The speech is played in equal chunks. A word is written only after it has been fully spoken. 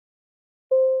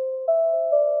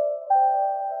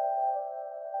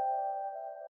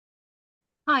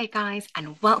Hi, guys,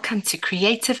 and welcome to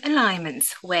Creative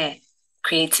Alignments, where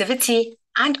creativity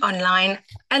and online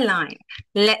align.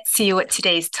 Let's see what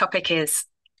today's topic is.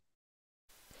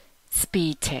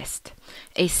 Speed test.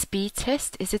 A speed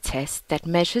test is a test that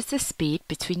measures the speed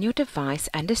between your device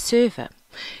and a server.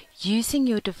 Using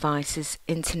your device's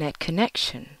internet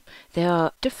connection, there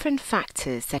are different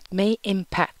factors that may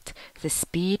impact the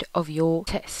speed of your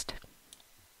test.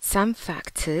 Some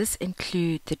factors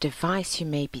include the device you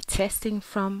may be testing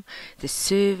from, the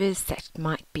servers that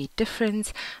might be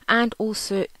different, and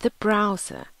also the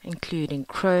browser, including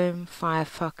Chrome,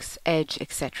 Firefox, Edge,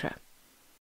 etc.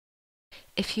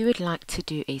 If you would like to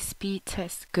do a speed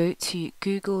test, go to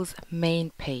Google's main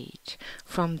page.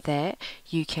 From there,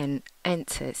 you can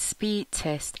enter speed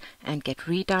test and get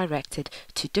redirected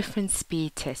to different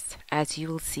speed tests, as you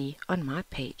will see on my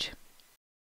page.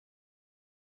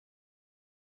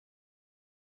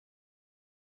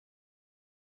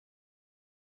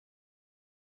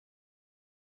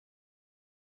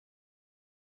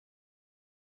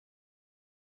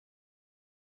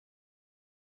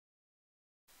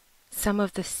 Some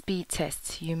of the speed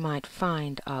tests you might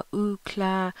find are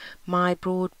Ookla, My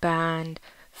Broadband,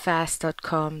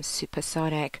 Fast.com,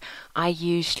 Supersonic. I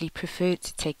usually prefer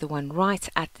to take the one right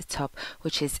at the top,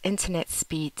 which is Internet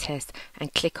Speed Test,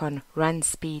 and click on Run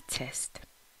Speed Test.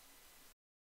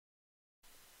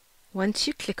 Once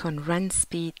you click on Run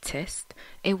Speed Test,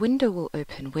 a window will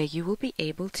open where you will be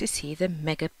able to see the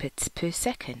megabits per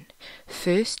second.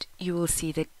 First, you will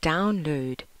see the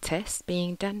download test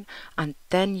being done, and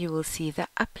then you will see the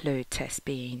upload test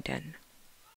being done.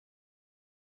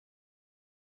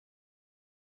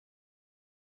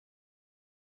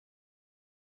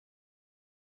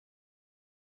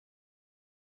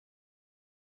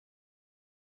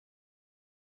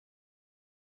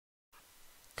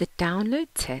 The download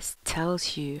test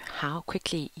tells you how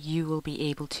quickly you will be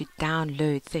able to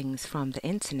download things from the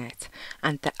internet,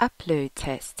 and the upload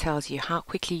test tells you how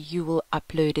quickly you will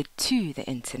upload it to the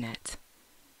internet.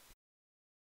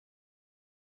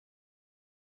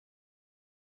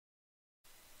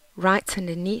 Right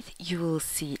underneath you will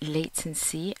see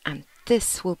latency, and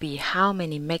this will be how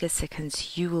many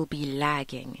megaseconds you will be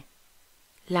lagging.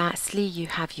 Lastly, you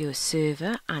have your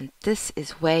server, and this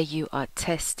is where you are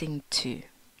testing to.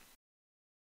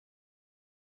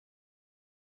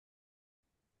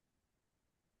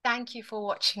 Thank you for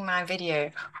watching my video.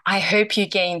 I hope you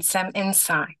gained some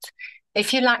insight.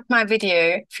 If you liked my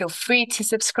video, feel free to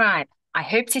subscribe. I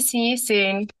hope to see you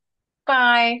soon.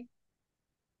 Bye.